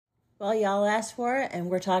Well, y'all asked for it, and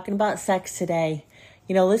we're talking about sex today.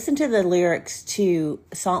 Listen to the lyrics to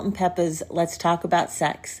Salt-N-Pepa's Let's Talk About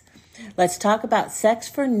Sex. Let's talk about sex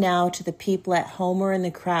for now to the people at home or in the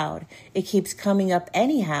crowd. It keeps coming up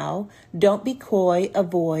anyhow. Don't be coy,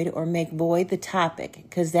 avoid, or make void the topic,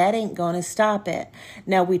 because that ain't going to stop it.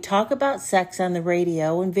 Now, we talk about sex on the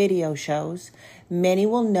radio and video shows. Many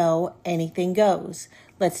will know anything goes.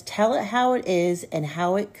 Let's tell it how it is and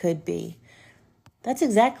how it could be. That's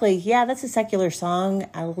a secular song.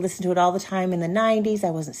 I listened to it all the time in the 90s.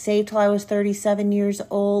 I wasn't saved till I was 37 years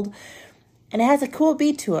old. And it has a cool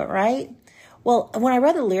beat to it, right? Well, when I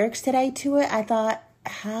read the lyrics today to it, I thought,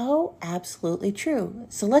 how absolutely true.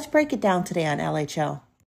 So let's break it down today on LHO.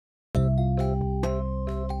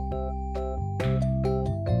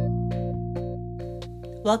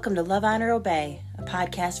 Welcome to Love, Honor, Obey, a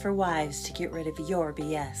podcast for wives to get rid of your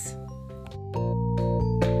BS.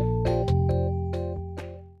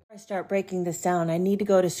 Before I start breaking this down, I need to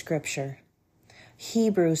go to scripture.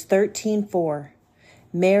 Hebrews 13:4.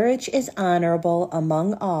 Marriage is honorable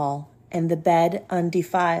among all, and the bed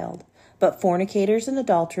undefiled, but fornicators and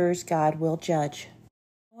adulterers God will judge.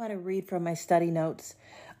 I want to read from my study notes.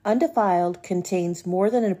 Undefiled contains more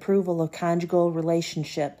than an approval of conjugal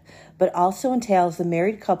relationship, but also entails the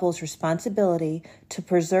married couple's responsibility to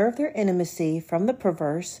preserve their intimacy from the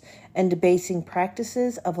perverse and debasing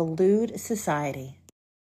practices of a lewd society.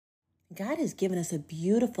 God has given us a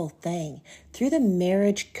beautiful thing. Through the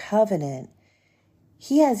marriage covenant,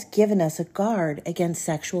 He has given us a guard against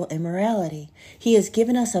sexual immorality. He has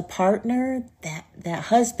given us a partner, that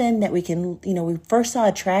husband that we can, we first saw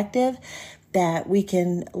attractive, that we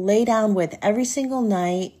can lay down with every single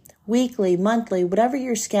night, weekly, monthly, whatever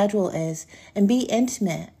your schedule is, and be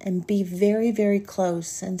intimate and be very, very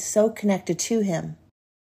close and so connected to Him.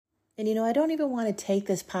 And I don't even want to take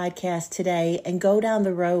this podcast today and go down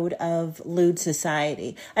the road of lewd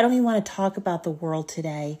society. I don't even want to talk about the world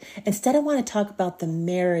today. Instead, I want to talk about the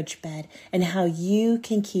marriage bed and how you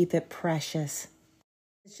can keep it precious.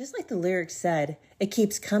 It's just like the lyrics said, it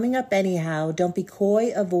keeps coming up anyhow. Don't be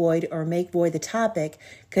coy, avoid, or make void the topic,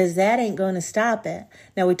 because that ain't going to stop it.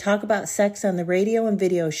 Now, we talk about sex on the radio and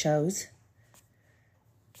video shows.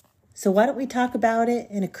 So why don't we talk about it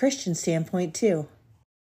in a Christian standpoint too?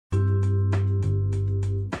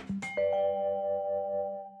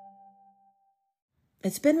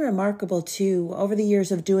 It's been remarkable, too, over the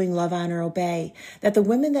years of doing Love, Honor, Obey, that the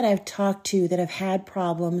women that I've talked to that have had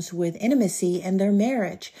problems with intimacy in their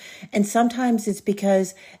marriage, and sometimes it's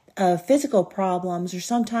because of physical problems, or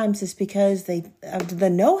sometimes it's because they have the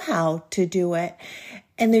know-how to do it.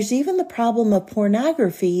 And there's even the problem of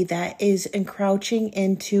pornography that is encroaching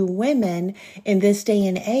into women in this day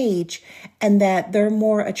and age, and that they're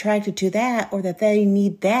more attracted to that, or that they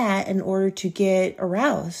need that in order to get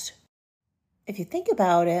aroused. If you think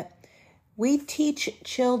about it, we teach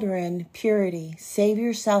children purity, save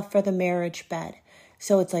yourself for the marriage bed.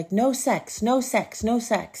 So it's like, no sex, no sex, no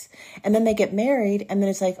sex. And then they get married and then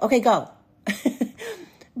it's like, okay, go.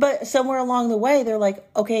 But somewhere along the way, they're like,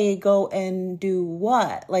 okay, go and do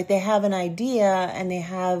what? Like they have an idea and they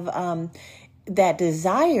have that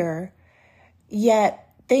desire, yet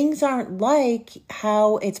things aren't like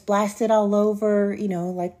how it's blasted all over,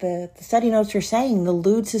 like the study notes are saying, the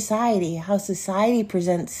lewd society, how society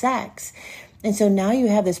presents sex. And so now you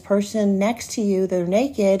have this person next to you, they're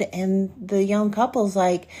naked, and the young couple's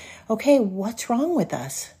like, okay, what's wrong with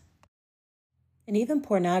us? And even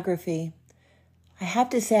pornography, I have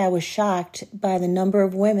to say I was shocked by the number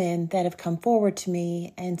of women that have come forward to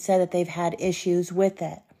me and said that they've had issues with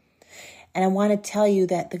it. And I want to tell you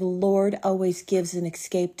that the Lord always gives an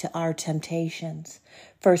escape to our temptations.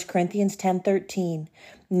 1 Corinthians 10:13.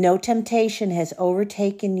 No temptation has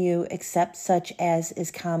overtaken you except such as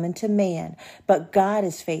is common to man. But God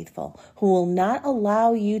is faithful, who will not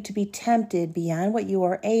allow you to be tempted beyond what you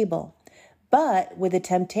are able. But with the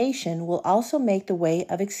temptation will also make the way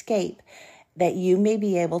of escape, that you may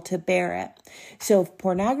be able to bear it. So if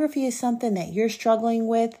pornography is something that you're struggling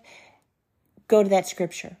with, go to that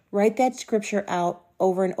scripture. Write that scripture out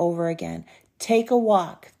over and over again. Take a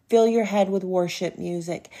walk. Fill your head with worship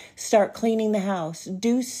music. Start cleaning the house.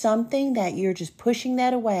 Do something that you're just pushing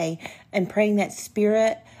that away and praying that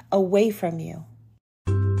spirit away from you.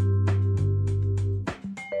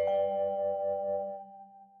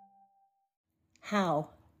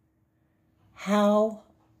 How? How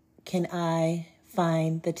can I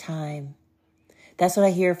find the time? That's what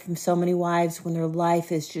I hear from so many wives when their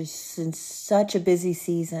life is just in such a busy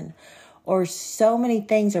season, or so many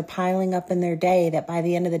things are piling up in their day that by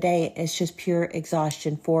the end of the day, it's just pure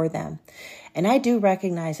exhaustion for them. And I do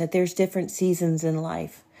recognize that there's different seasons in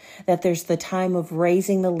life. that there's the time of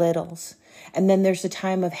raising the littles, and then there's the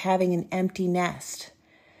time of having an empty nest.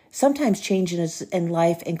 Sometimes changes in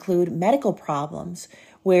life include medical problems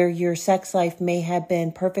where your sex life may have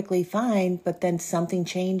been perfectly fine, but then something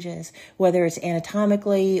changes, whether it's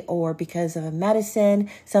anatomically or because of a medicine,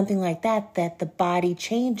 something like that, that the body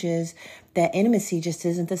changes, that intimacy just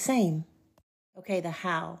isn't the same. Okay, the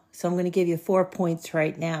how. So I'm going to give you 4 points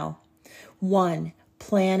right now. 1,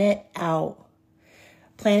 plan it out.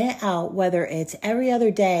 Plan it out, whether it's every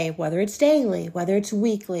other day, whether it's daily, whether it's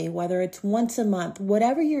weekly, whether it's once a month,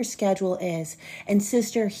 whatever your schedule is. And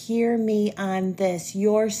sister, hear me on this.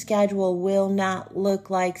 Your schedule will not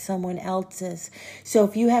look like someone else's. So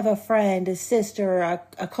if you have a friend, a sister,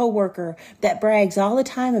 a coworker that brags all the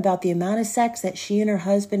time about the amount of sex that she and her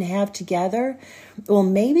husband have together, well,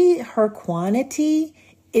 maybe her quantity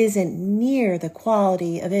isn't near the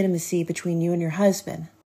quality of intimacy between you and your husband.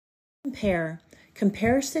 Compare.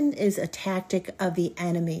 Comparison is a tactic of the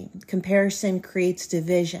enemy. Comparison creates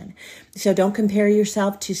division. So don't compare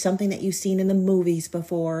yourself to something that you've seen in the movies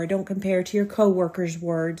before. Don't compare to your coworkers'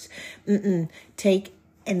 words. Take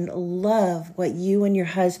and love what you and your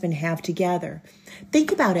husband have together.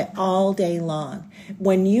 Think about it all day long.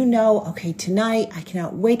 When you know, okay, tonight I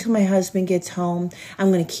cannot wait till my husband gets home.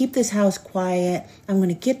 I'm going to keep this house quiet. I'm going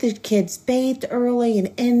to get the kids bathed early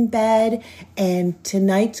and in bed. And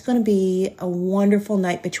tonight's going to be a wonderful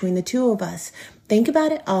night between the two of us. Think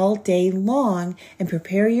about it all day long and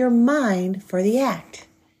prepare your mind for the act.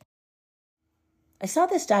 I saw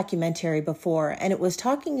this documentary before, and it was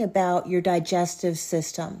talking about your digestive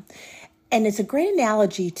system. And it's a great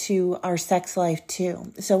analogy to our sex life,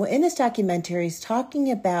 too. So in this documentary, it's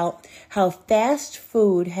talking about how fast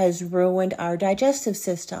food has ruined our digestive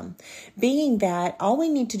system. Being that all we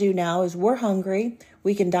need to do now is we're hungry,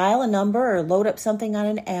 we can dial a number or load up something on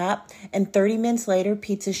an app, and 30 minutes later,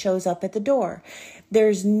 pizza shows up at the door.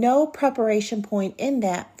 There's no preparation point in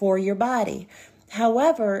that for your body.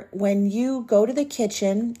 However, when you go to the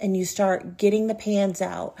kitchen and you start getting the pans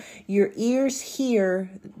out, your ears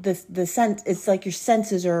hear the sense. It's like your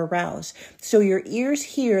senses are aroused. So your ears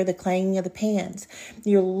hear the clanging of the pans.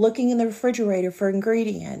 You're looking in the refrigerator for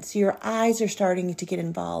ingredients. Your eyes are starting to get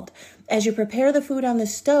involved. As you prepare the food on the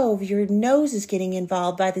stove, your nose is getting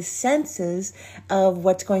involved by the senses of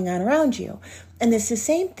what's going on around you. And it's the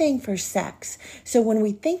same thing for sex. So when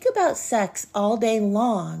we think about sex all day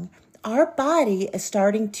long, our body is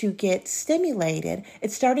starting to get stimulated.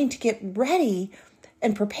 It's starting to get ready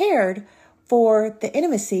and prepared for the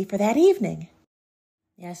intimacy for that evening.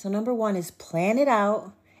 Yeah, so number 1 is plan it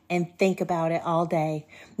out and think about it all day.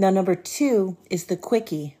 Now, number 2 is the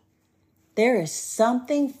quickie. There is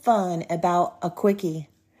something fun about a quickie.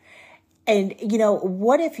 And,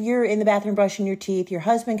 what if you're in the bathroom brushing your teeth, your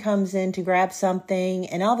husband comes in to grab something,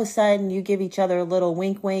 and all of a sudden you give each other a little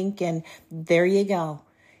wink, wink, and there you go.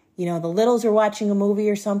 The littles are watching a movie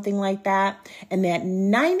or something like that. And that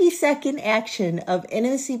 90-second action of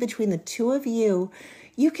intimacy between the two of you,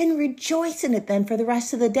 you can rejoice in it then for the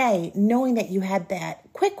rest of the day, knowing that you had that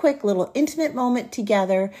quick little intimate moment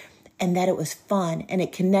together and that it was fun and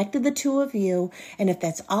it connected the two of you. And if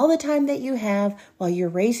that's all the time that you have while you're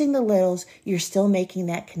raising the littles, you're still making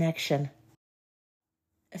that connection.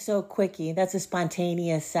 So quickie, that's a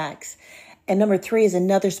spontaneous sex. And number 3 is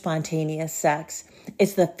another spontaneous sex.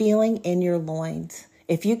 It's the feeling in your loins.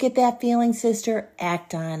 If you get that feeling, sister,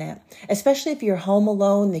 act on it. Especially if you're home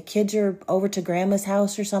alone, the kids are over to grandma's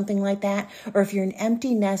house or something like that. Or if you're an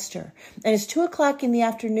empty nester and it's 2:00 in the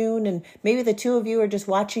afternoon and maybe the two of you are just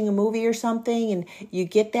watching a movie or something and you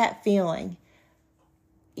get that feeling,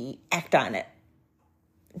 act on it.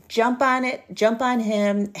 Jump on it, jump on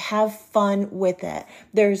him, have fun with it.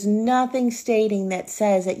 There's nothing stating that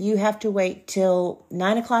says that you have to wait till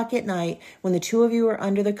 9:00 at night when the two of you are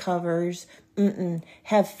under the covers.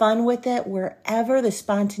 Have fun with it wherever the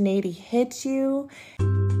spontaneity hits you. I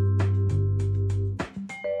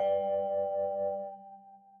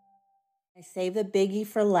save the biggie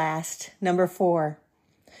for last. Number 4,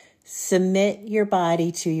 submit your body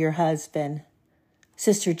to your husband.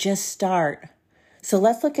 Sister, just start. So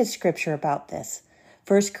let's look at scripture about this.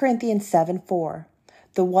 1 Corinthians 7:4.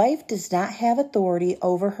 The wife does not have authority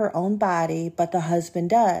over her own body, but the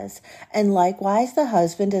husband does. And likewise, the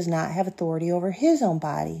husband does not have authority over his own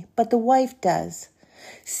body, but the wife does.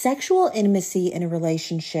 Sexual intimacy in a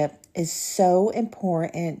relationship is so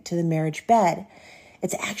important to the marriage bed.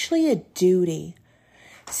 It's actually a duty.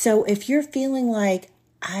 So if you're feeling like,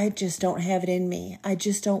 I just don't have it in me, I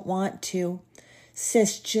just don't want to,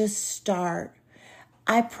 sis, just start.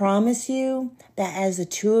 I promise you that as the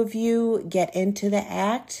two of you get into the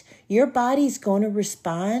act, your body's going to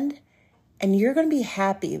respond, and you're going to be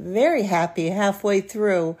happy, very happy halfway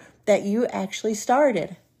through that you actually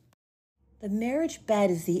started. The marriage bed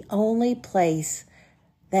is the only place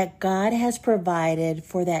that God has provided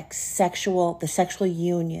for the sexual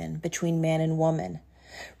union between man and woman.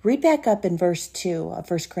 Read back up in verse 2 of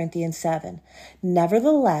 1 Corinthians 7.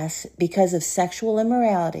 Nevertheless, because of sexual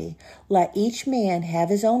immorality, let each man have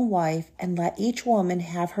his own wife, and let each woman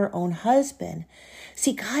have her own husband.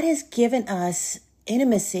 See, God has given us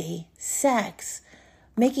intimacy, sex,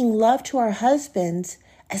 making love to our husbands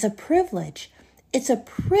as a privilege. It's a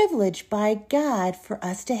privilege by God for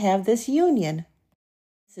us to have this union.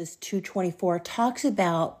 Genesis 2:24 talks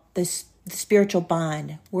about the spiritual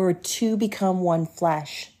bond where two become one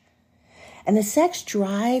flesh. And the sex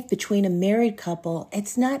drive between a married couple,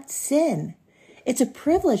 it's not sin. It's a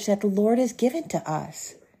privilege that the Lord has given to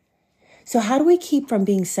us. So how do we keep from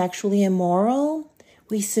being sexually immoral?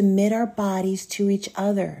 We submit our bodies to each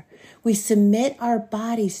other. We submit our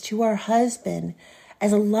bodies to our husband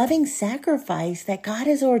as a loving sacrifice that God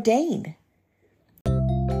has ordained.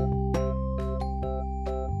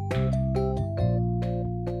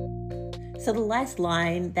 So the last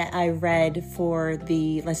line that I read for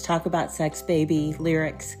the Let's Talk About Sex Baby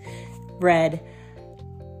lyrics read,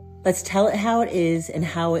 let's tell it how it is and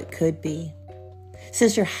how it could be.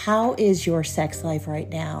 Sister, how is your sex life right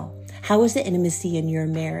now? How is the intimacy in your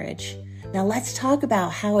marriage? Now let's talk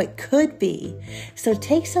about how it could be. So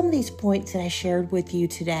take some of these points that I shared with you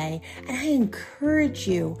today, and I encourage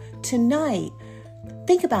you tonight,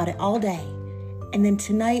 think about it all day. And then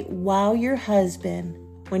tonight, wow your husband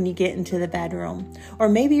when you get into the bedroom. Or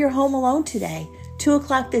maybe you're home alone today, 2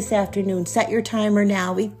 o'clock this afternoon, set your timer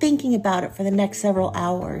now, be thinking about it for the next several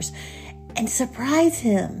hours, and surprise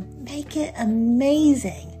him. Make it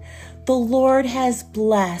amazing. The Lord has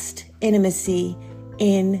blessed intimacy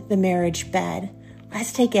in the marriage bed.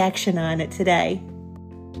 Let's take action on it today.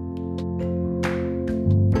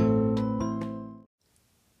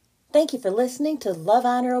 Thank you for listening to Love,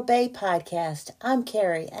 Honor, Obey podcast. I'm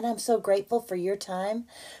Carrie, and I'm so grateful for your time.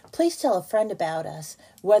 Please tell a friend about us,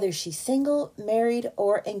 whether she's single, married,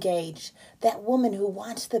 or engaged, that woman who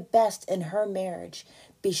wants the best in her marriage.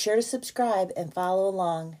 Be sure to subscribe and follow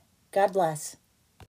along. God bless.